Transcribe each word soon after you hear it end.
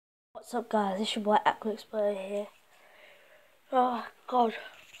What's up guys, it's your boy AqUa here. Oh god,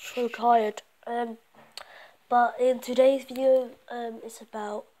 so tired. But in today's video, it's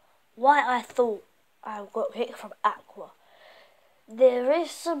about why I thought I got hit from AqUa. There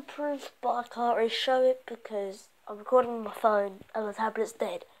is some proof, but I can't really show it because I'm recording on my phone and my tablet's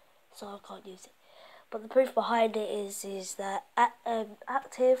dead, so I can't use it. But the proof behind it is that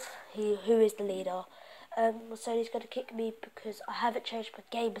Active, who is the leader, so he's going to kick me because I haven't changed my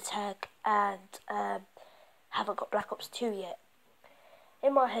gamer tag and haven't got Black Ops 2 yet.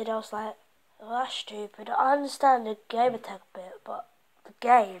 In my head I was like, oh, that's stupid. I understand the gamer tag bit, but the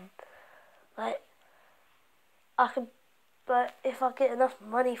game, like, but if I get enough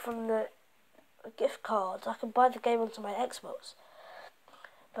money from the gift cards, I can buy the game onto my Xbox.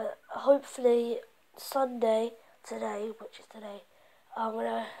 But hopefully Sunday, which is today, I'm going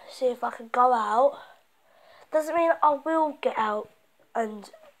to see if I can go out. Doesn't mean I will get out and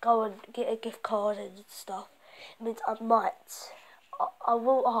go and get a gift card and stuff. It means I might. I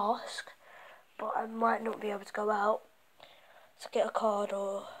will ask, but I might not be able to go out to get a card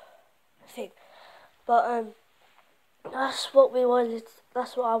or a thing. But that's what we wanted.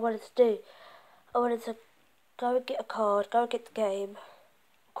 That's what I wanted to do. I wanted to go and get a card, go and get the game,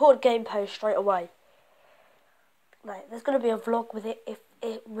 record gameplay straight away. Like, there's gonna be a vlog with it if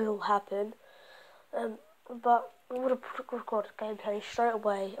it will happen. But I'm gonna record gameplay straight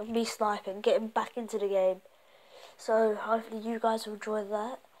away of me sniping, getting back into the game. So hopefully you guys will enjoy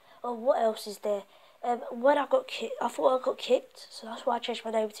that. Oh, what else is there? When I got kicked, I thought I got kicked, so that's why I changed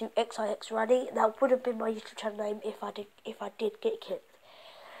my name to XIX That would have been my YouTube channel name if I did get kicked.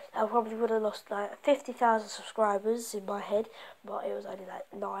 I probably would have lost like 50,000 subscribers in my head, but it was only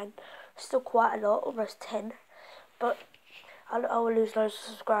like 9. Still quite a lot, almost 10. But I will lose loads of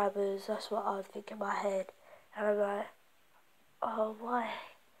subscribers. That's what I would think in my head. And I'm like, oh, why?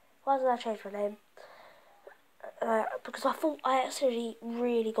 Why did I change my name? Because I thought I actually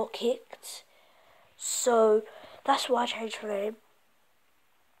really got kicked. So that's why I changed my name.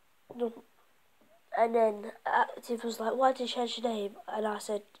 And then Active was like, why did you change your name? And I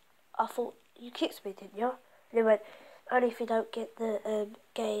said, I thought you kicked me, didn't you? And he went, only if you don't get the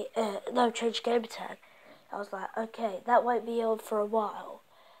change gamer tag. I was like, okay, that won't be on for a while.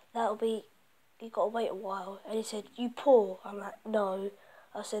 That'll be, you gotta wait a while. And he said, you poor. I'm like, no.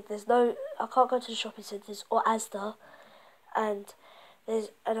 I said, I can't go to the shopping centres or Asda. And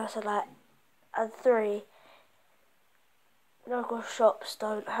I said like, and 3, local shops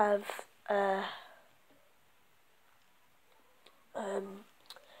don't have, the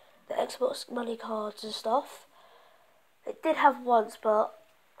Xbox money cards and stuff. They did have once, but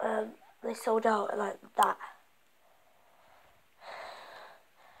they sold out like that.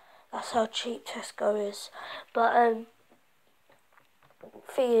 That's how cheap Tesco is. But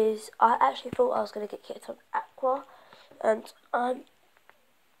thing is, I actually thought I was gonna get kicked on AqUa, and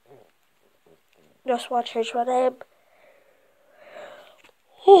that's why I changed my name.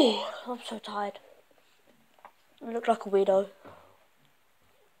 I'm so tired. I look like a weirdo.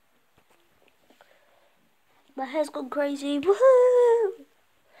 My hair's gone crazy. Woohoo!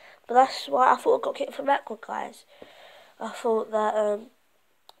 But that's why I thought I got kicked from AqUa, guys. I thought that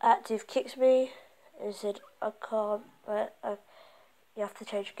Active kicks me and said I can't, but you have to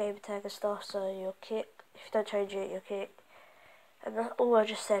change your gamer tag and stuff, so you're kicked. If you don't change it, you're kicked. And all I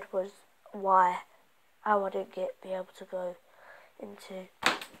just said was how I didn't be able to go into.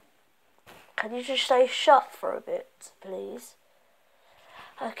 Can you just stay shut for a bit, please?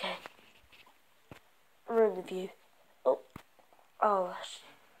 Okay. Ruin the view. Oh,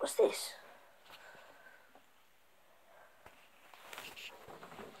 what's this?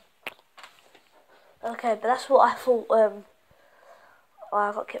 Okay, but that's what I thought.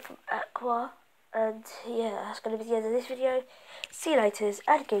 I got kicked from AqUa, and yeah, that's gonna be the end of this video. See you later,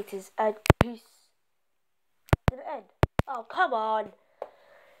 alligators, and peace. Did it end? Oh, come on.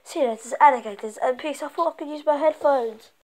 See you later, alligators, and peace. I thought I could use my headphones.